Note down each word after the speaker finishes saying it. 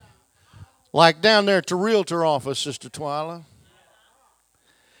Like down there at the realtor office, Sister Twyla.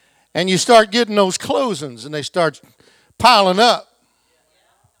 And you start getting those closings and they start piling up.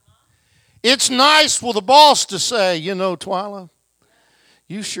 It's nice for the boss to say, you know, Twyla,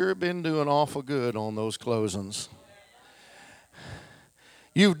 you sure have been doing awful good on those closings.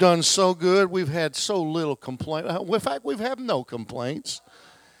 You've done so good. We've had so little complaint. In fact, we've had no complaints.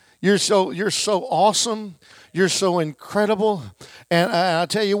 You're so awesome. You're so incredible. And I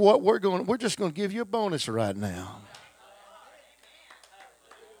tell you what, we're just going to give you a bonus right now.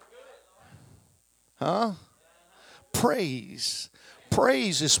 Huh? Praise.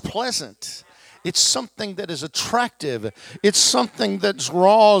 Praise is pleasant. It's something that is attractive. It's something that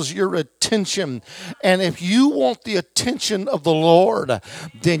draws your attention. And if you want the attention of the Lord,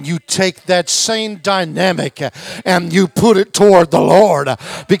 then you take that same dynamic and you put it toward the Lord,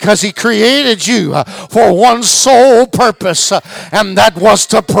 because He created you for one sole purpose, and that was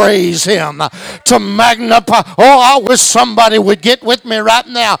to praise Him, to magnify. Oh, I wish somebody would get with me right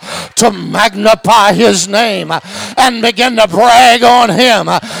now. To magnify His name and begin to brag on Him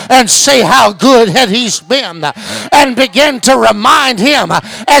and say how good had He's been, and begin to remind Him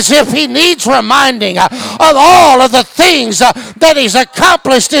as if He needs reminding of all of the things that He's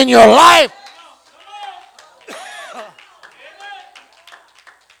accomplished in your life.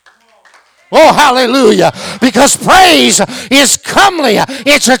 Oh, hallelujah. Because praise is comely.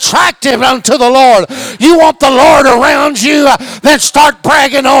 It's attractive unto the Lord. You want the Lord around you, then start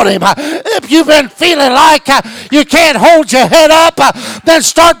bragging on Him. If you've been feeling like you can't hold your head up, then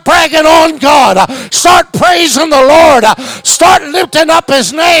start bragging on God. Start praising the Lord. Start lifting up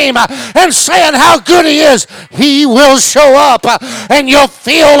His name and saying how good He is. He will show up and you'll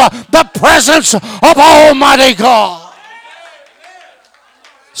feel the presence of Almighty God.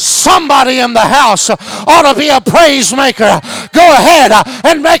 Somebody in the house ought to be a praise maker. Go ahead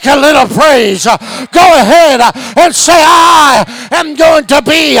and make a little praise. Go ahead and say, I am going to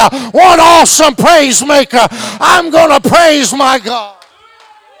be one awesome praise maker. I'm going to praise my God.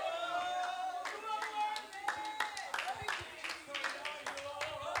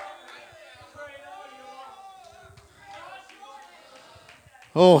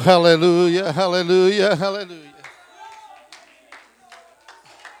 Oh, hallelujah, hallelujah, hallelujah.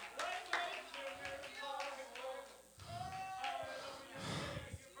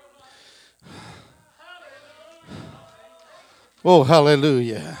 Oh,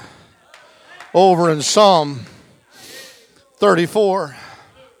 hallelujah. Over in Psalm 34,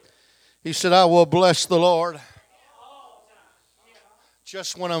 he said, I will bless the Lord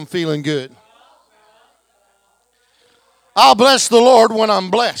just when I'm feeling good. I'll bless the Lord when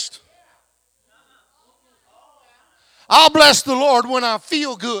I'm blessed. I'll bless the Lord when I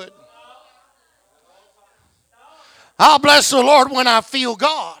feel good. I'll bless the Lord when I feel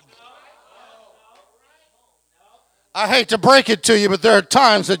God. I hate to break it to you, but there are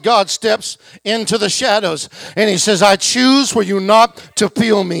times that God steps into the shadows and He says, I choose for you not to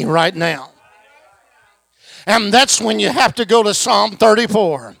feel me right now. And that's when you have to go to Psalm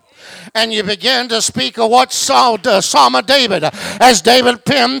 34. And you begin to speak of what Psalm of David, as David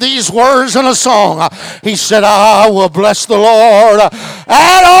penned these words in a song. He said, I will bless the Lord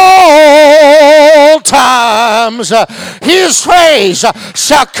at all times. His praise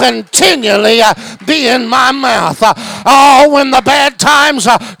shall continually be in my mouth. Oh, when the bad times,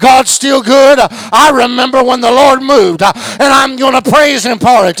 God's still good. I remember when the Lord moved, and I'm going to praise Him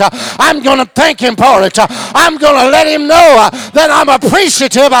for it. I'm going to thank Him for it. I'm going to let Him know that I'm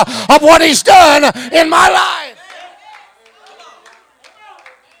appreciative of what He's done in my life.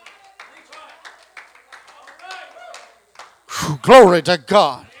 Glory to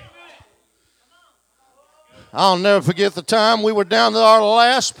God. I'll never forget the time we were down to our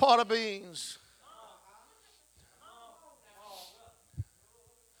last pot of beans.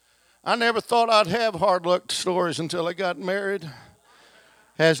 I never thought I'd have hard luck stories until I got married.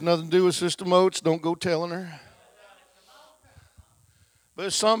 Has nothing to do with Sister Moats. Don't go telling her. But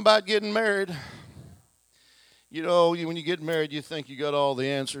it's something about getting married. You know, when you get married, you think you got all the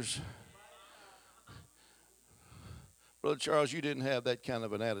answers. Brother Charles, you didn't have that kind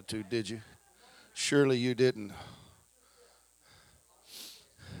of an attitude, did you? Surely you didn't.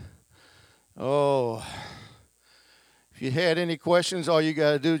 Oh, if you had any questions, all you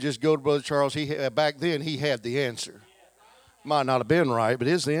got to do is just go to Brother Charles. Back then, he had the answer. Might not have been right, but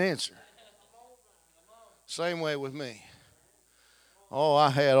it's the answer. Same way with me. Oh, I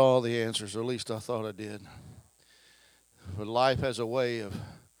had all the answers, or at least I thought I did. But life has a way of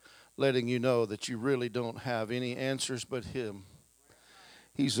letting you know that you really don't have any answers but Him.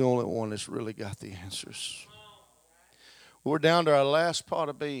 He's the only one that's really got the answers. We're down to our last pot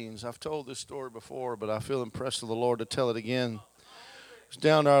of beans. I've told this story before, but I feel impressed with the Lord to tell it again. It's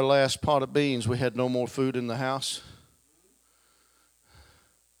down to our last pot of beans. We had no more food in the house.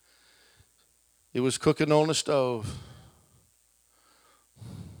 It was cooking on the stove.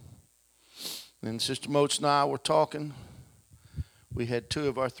 And Sister Moats and I were talking. We had 2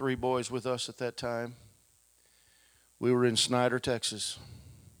 of our 3 boys with us at that time. We were in Snyder, Texas,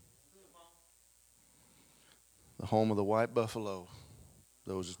 the home of the White Buffalo.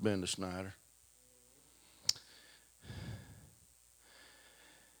 Those who've been to Snyder.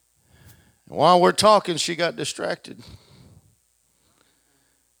 And while we're talking, she got distracted.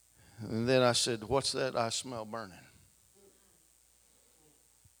 And then I said, "What's that? I smell burning."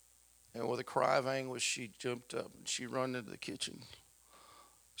 And with a cry of anguish, she jumped up and she ran into the kitchen.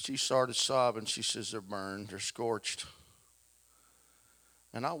 She started sobbing. She says, "They're burned, they're scorched."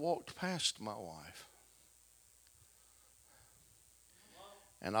 And I walked past my wife.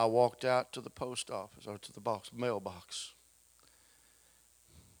 And I walked out to the post office, or to the mailbox.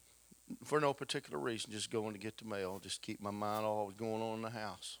 For no particular reason, just going to get the mail, just keep my mind on what was going on in the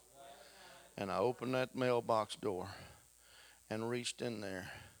house. And I opened that mailbox door and reached in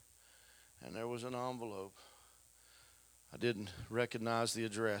there. And there was an envelope. I didn't recognize the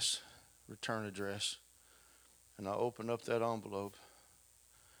address, return address. And I opened up that envelope.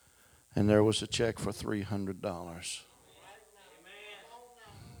 And there was a check for $300.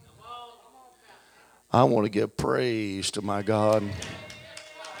 I want to give praise to my God.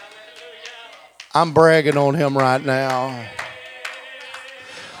 I'm bragging on him right now.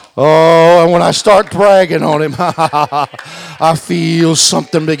 Oh, and when I start bragging on him, I feel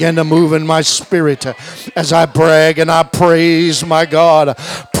something begin to move in my spirit as I brag and I praise my God.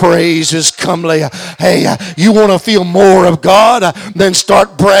 Praise is comely. Hey, you want to feel more of God? Then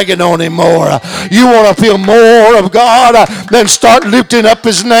start bragging on him more. You want to feel more of God? Then start lifting up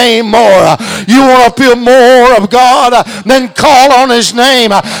his name more. You want to feel more of God? Then call on his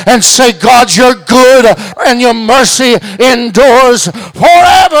name and say, "God, you're good and your mercy endures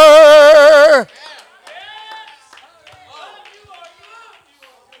forever."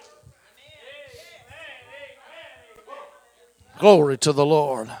 Glory to the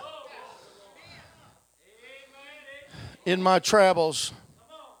Lord. In my travels,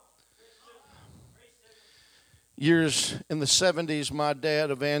 years in the 70s, my dad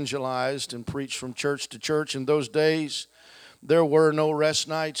evangelized and preached from church to church. In those days, there were no rest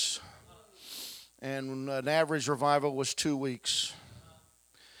nights, and an average revival was 2 weeks.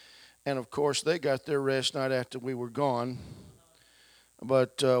 And of course, they got their rest night after we were gone.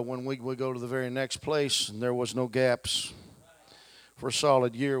 But when we would go to the very next place, and there was no gaps. For a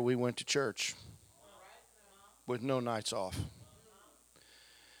solid year, we went to church with no nights off.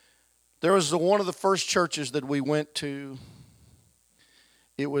 There was one of the first churches that we went to.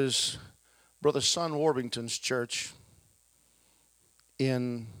 It was Brother Son Warbington's church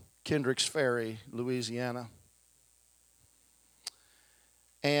in Kendricks Ferry, Louisiana.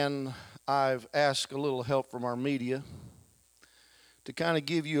 And I've asked a little help from our media to kind of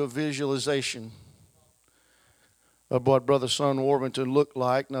give you a visualization of what Brother Son Warbington looked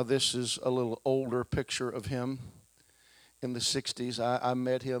like. Now, this is a little older picture of him in the 60s. I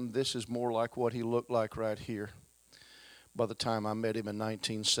met him. This is more like what he looked like right here by the time I met him in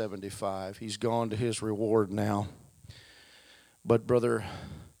 1975. He's gone to his reward now. But Brother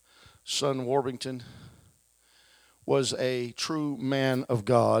Son Warbington was a true man of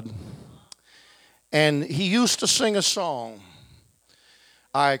God. And he used to sing a song.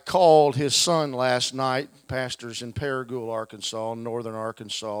 I called his son last night, pastors in Paragould, Arkansas, northern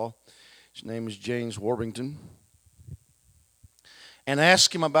Arkansas. His name is James Warbington. And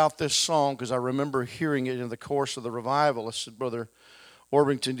asked him about this song because I remember hearing it in the course of the revival. I said, "Brother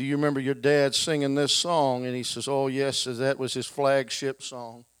Warbington, do you remember your dad singing this song?" And he says, "Oh, yes," that was his flagship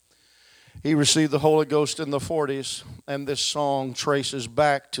song. He received the Holy Ghost in the 40s, and this song traces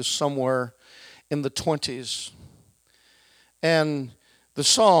back to somewhere in the 20s. And the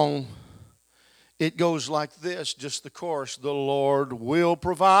song, it goes like this, just the chorus. The Lord will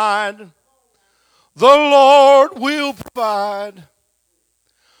provide. The Lord will provide.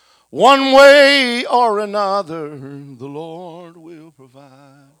 One way or another, the Lord will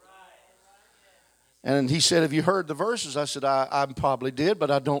provide. And he said, "Have you heard the verses?" I said, I probably did, but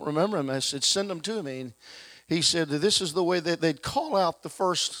I don't remember them. I said, "Send them to me." And he said, this is the way that they'd call out the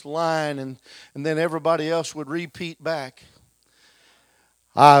first line, and then everybody else would repeat back.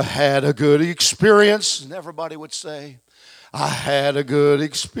 "I had a good experience," and everybody would say, "I had a good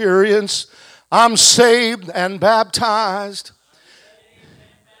experience. I'm saved and baptized.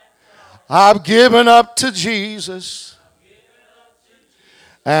 I've given up to Jesus.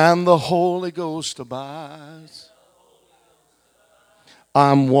 and the Holy Ghost abides.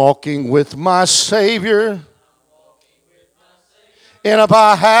 I'm walking with my Savior, and if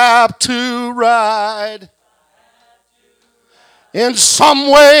I have to ride in some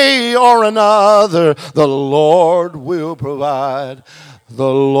way or another, the Lord will provide. The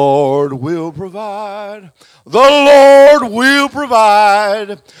Lord will provide. The Lord will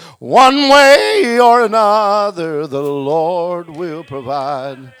provide. One way or another, the Lord will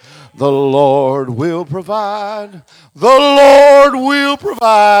provide. The Lord will provide. The Lord will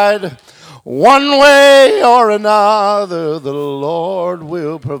provide. One way or another, the Lord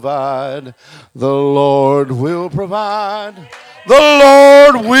will provide. The Lord will provide. The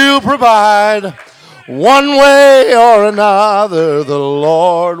Lord will provide. One way or another, the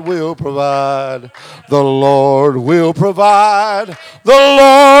Lord will provide. The Lord will provide. The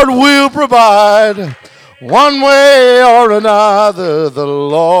Lord will provide. One way or another, the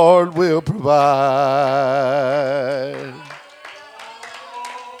Lord will provide.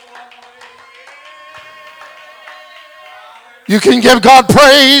 You can give God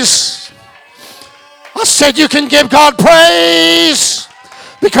praise. I said you can give God praise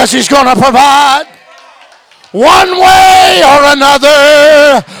because He's going to provide. One way or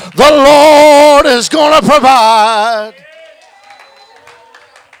another, the Lord is going to provide.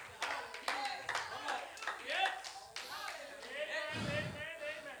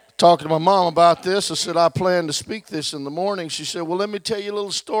 Talking to my mom about this, I said, I plan to speak this in the morning. She said, well, let me tell you a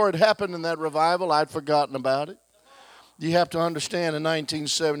little story. It happened in that revival. I'd forgotten about it. You have to understand, in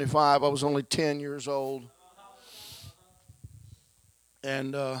 1975, I was only 10 years old.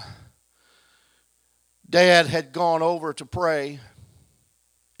 And Dad had gone over to pray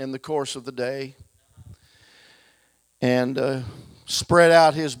in the course of the day and spread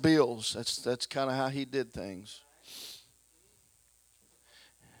out his bills. That's kind of how he did things.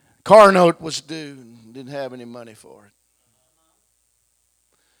 Car note was due and didn't have any money for it.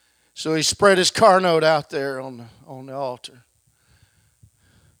 So he spread his car note out there on the altar.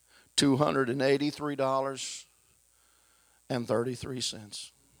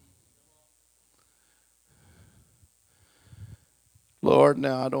 $283.33. Lord,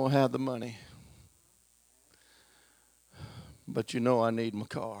 now I don't have the money, but you know I need my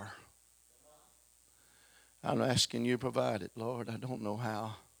car. I'm asking you to provide it, Lord. I don't know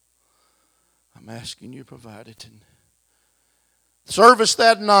how. I'm asking you to provide it. And service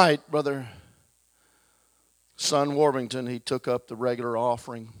that night, Brother Son Warmington, he took up the regular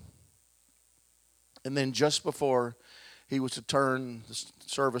offering. And then just before he was to turn the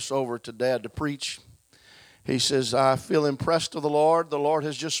service over to Dad to preach, he says, I feel impressed of the Lord. The Lord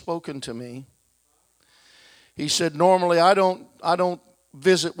has just spoken to me. He said, normally I don't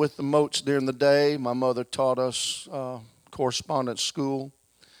visit with the Moats during the day. My mother taught us correspondence school.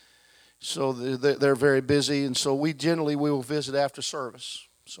 So they're very busy, and so we will visit after service.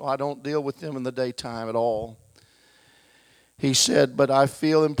 So I don't deal with them in the daytime at all. He said, but I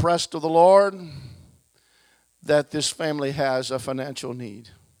feel impressed of the Lord that this family has a financial need.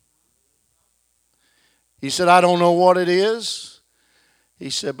 He said, I don't know what it is.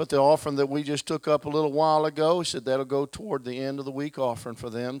 He said, but the offering that we just took up a little while ago, he said, that'll go toward the end of the week offering for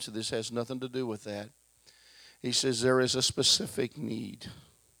them. So this has nothing to do with that. He says, there is a specific need.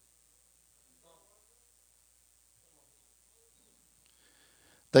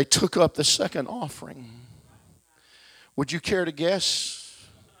 They took up the second offering. Would you care to guess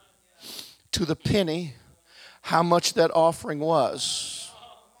to the penny how much that offering was?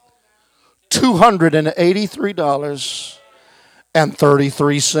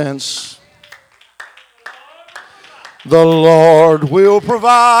 $283.33. The Lord will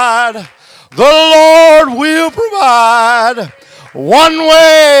provide. The Lord will provide. One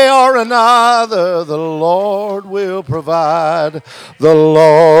way or another, the Lord will provide. The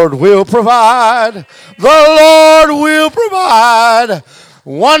Lord will provide. The Lord will provide.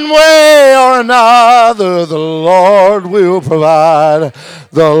 One way or another, the Lord will provide.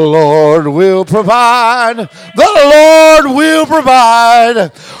 The Lord will provide. The Lord will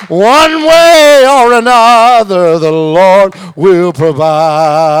provide. One way or another, the Lord will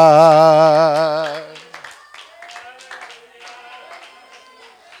provide.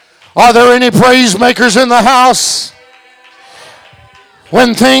 Are there any praise makers in the house?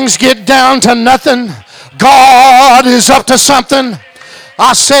 When things get down to nothing, God is up to something.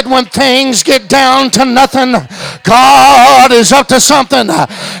 I said when things get down to nothing, God is up to something.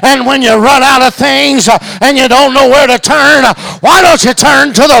 And when you run out of things and you don't know where to turn, why don't you turn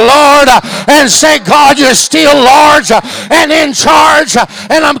to the Lord and say, God, you're still large and in charge,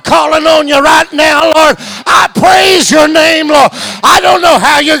 and I'm calling on you right now, Lord. I praise your name, Lord. I don't know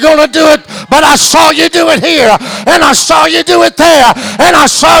how you're going to do it, but I saw you do it here, and I saw you do it there, and I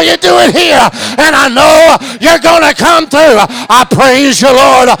saw you do it here, and I know you're going to come through. I praise you,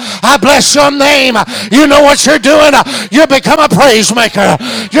 Lord. I bless your name. You know what you're doing? You become a praise maker.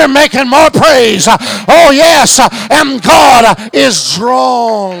 You're making more praise. Oh, yes, and God is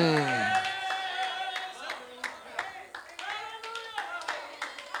drawn.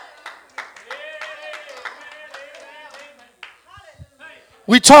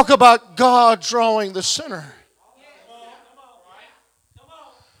 We talk about God drawing the sinner.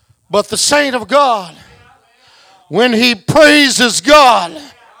 But the saint of God, when he praises God,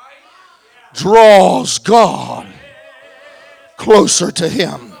 draws God closer to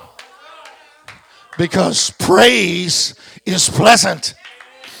him. Because praise is pleasant.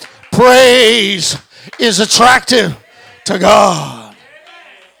 Praise is attractive to God.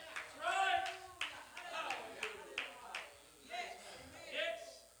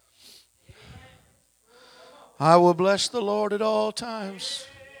 I will bless the Lord at all times.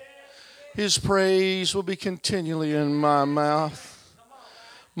 His praise will be continually in my mouth.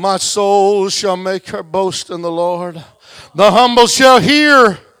 My soul shall make her boast in the Lord. The humble shall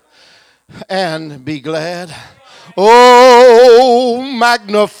hear and be glad. Oh,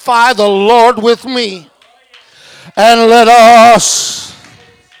 magnify the Lord with me. And let us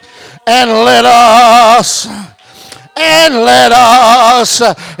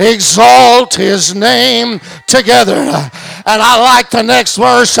exalt his name together. And I like the next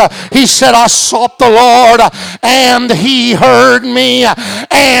verse. He said, I sought the Lord, and he heard me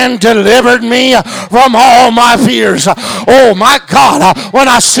and delivered me from all my fears. Oh my God, when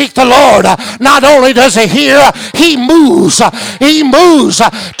I seek the Lord, not only does he hear, he moves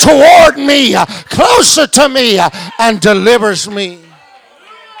toward me, closer to me, and delivers me.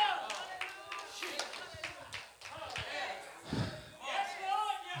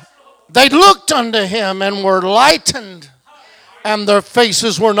 They looked unto him and were lightened, and their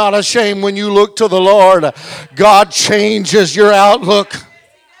faces were not ashamed. When you look to the Lord, God changes your outlook.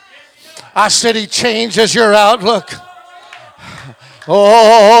 I said he changes your outlook.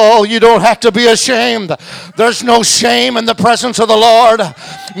 Oh, you don't have to be ashamed. There's no shame in the presence of the Lord.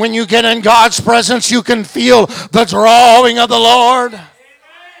 When you get in God's presence, you can feel the drawing of the Lord.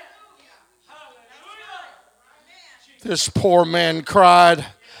 This poor man cried,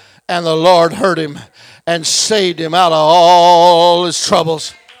 and the Lord heard him and saved him out of all his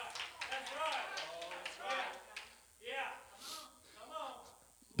troubles.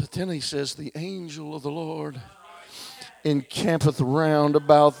 But then he says, the angel of the Lord encampeth round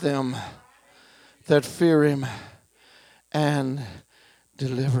about them that fear him and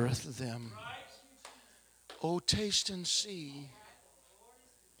delivereth them. Oh, taste and see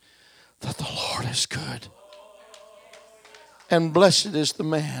that the Lord is good. And blessed is the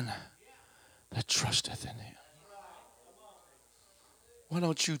man that trusteth in him. Why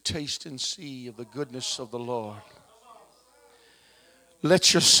don't you taste and see of the goodness of the Lord?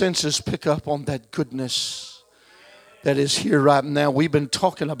 Let your senses pick up on that goodness that is here right now. We've been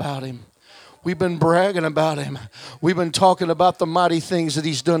talking about him. We've been bragging about him. We've been talking about the mighty things that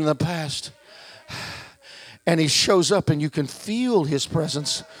he's done in the past. And he shows up and you can feel his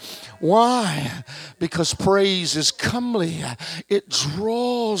presence. Why? Because praise is comely. It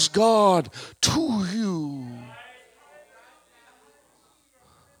draws God to you.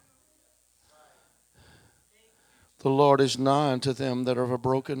 The Lord is nigh unto them that are of a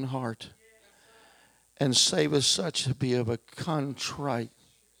broken heart, and saveth such to be of a contrite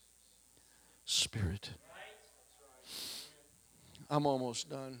spirit. I'm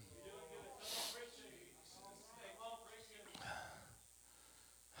almost done.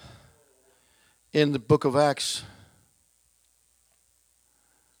 In the book of Acts,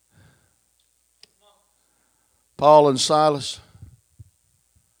 Paul and Silas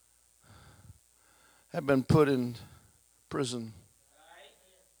have been put in prison.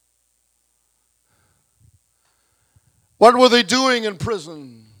 What were they doing in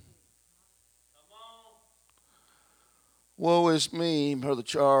prison? Woe is me, Brother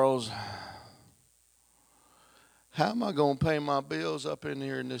Charles. How am I going to pay my bills up in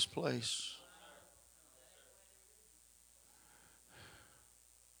here in this place?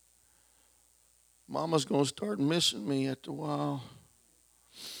 Mama's going to start missing me after a while.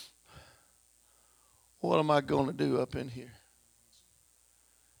 What am I going to do up in here?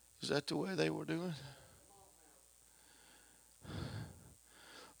 Is that the way they were doing?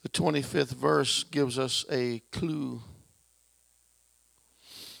 The 25th verse gives us a clue.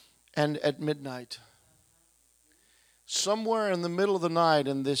 And at midnight, somewhere in the middle of the night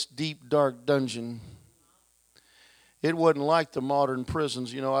in this deep, dark dungeon, it wasn't like the modern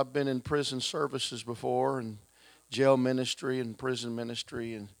prisons. You know, I've been in prison services before, and jail ministry and prison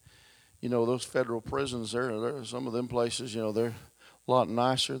ministry. And, you know, those federal prisons, there some of them places, you know, they're a lot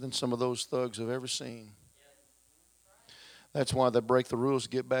nicer than some of those thugs I've ever seen. That's why they break the rules to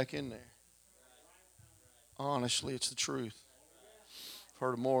get back in there. Honestly, it's the truth. I've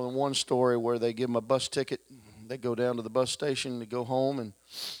heard of more than one story where they give them a bus ticket. They go down to the bus station to go home, and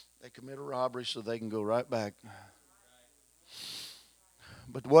they commit a robbery so they can go right back.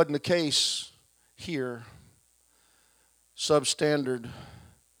 But wasn't the case here. Substandard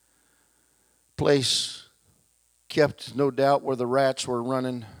place kept, no doubt, where the rats were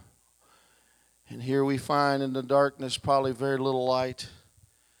running. And here we find in the darkness probably very little light.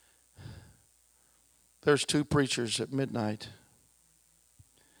 There's two preachers at midnight.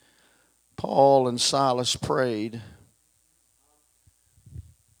 Paul and Silas prayed.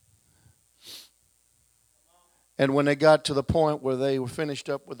 And when they got to the point where they were finished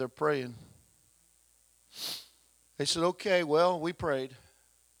up with their praying, they said, okay, well, we prayed.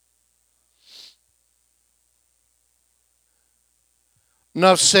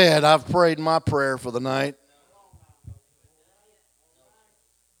 Enough said. I've prayed my prayer for the night.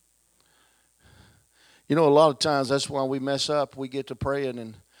 You know, a lot of times that's why we mess up. We get to praying,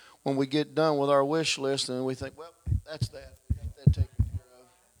 and when we get done with our wish list, and we think, well, that's that. We got that taken care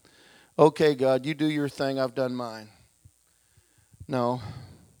of. Okay, God, you do your thing. I've done mine. No,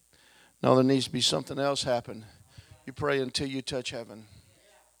 there needs to be something else happen. You pray until you touch heaven.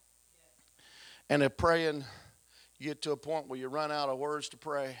 And if praying, you get to a point where you run out of words to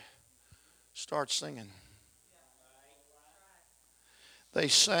pray, start singing. They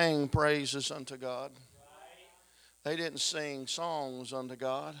sang praises unto God. They didn't sing songs unto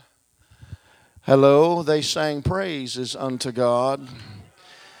God. Hello, they sang praises unto God.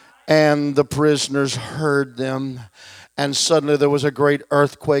 And the prisoners heard them. And suddenly there was a great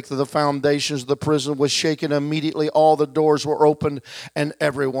earthquake. The foundations of the prison was shaken. Immediately all the doors were opened and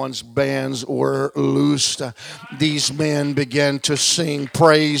everyone's bands were loosed. These men began to sing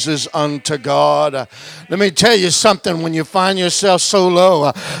praises unto God. Let me tell you something. When you find yourself so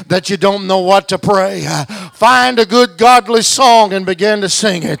low that you don't know what to pray, find a good godly song and begin to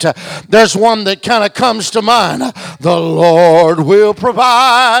sing it. There's one that kind of comes to mind. The Lord will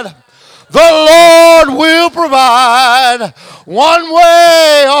provide. The Lord will provide one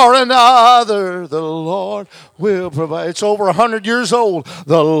way or another. The Lord will provide. It's over 100 years old.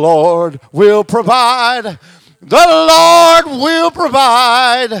 The Lord will provide. The Lord will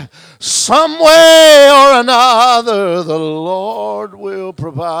provide some way or another. The Lord will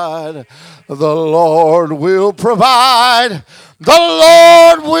provide. The Lord will provide. The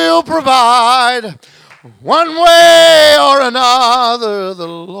Lord will provide. One way or another, the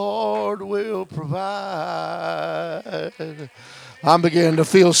Lord will provide. I'm beginning to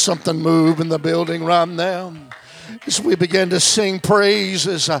feel something move in the building right now. As we begin to sing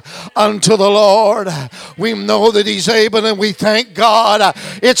praises unto the Lord, we know that He's able, and we thank God.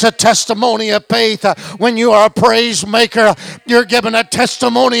 It's a testimony of faith. When you are a praise maker, you're giving a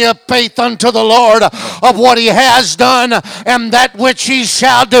testimony of faith unto the Lord of what He has done and that which He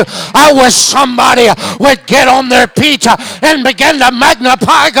shall do. I wish somebody would get on their feet and begin to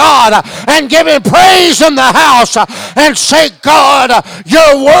magnify God and give Him praise in the house and say, God,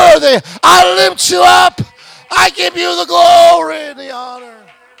 you're worthy. I lift you up. I give you the glory and the honor.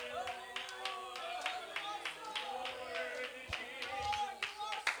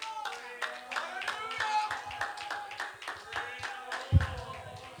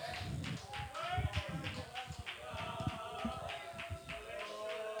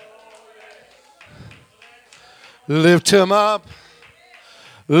 Lift Him up.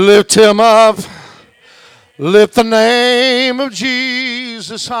 Lift Him up. Lift the name of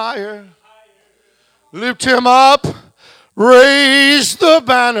Jesus higher. Lift Him up, raise the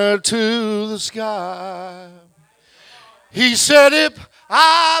banner to the sky. He said, if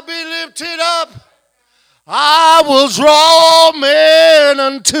I be lifted up, I will draw men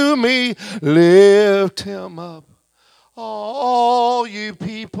unto me. Lift Him up, all you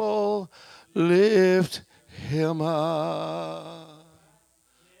people, lift Him up.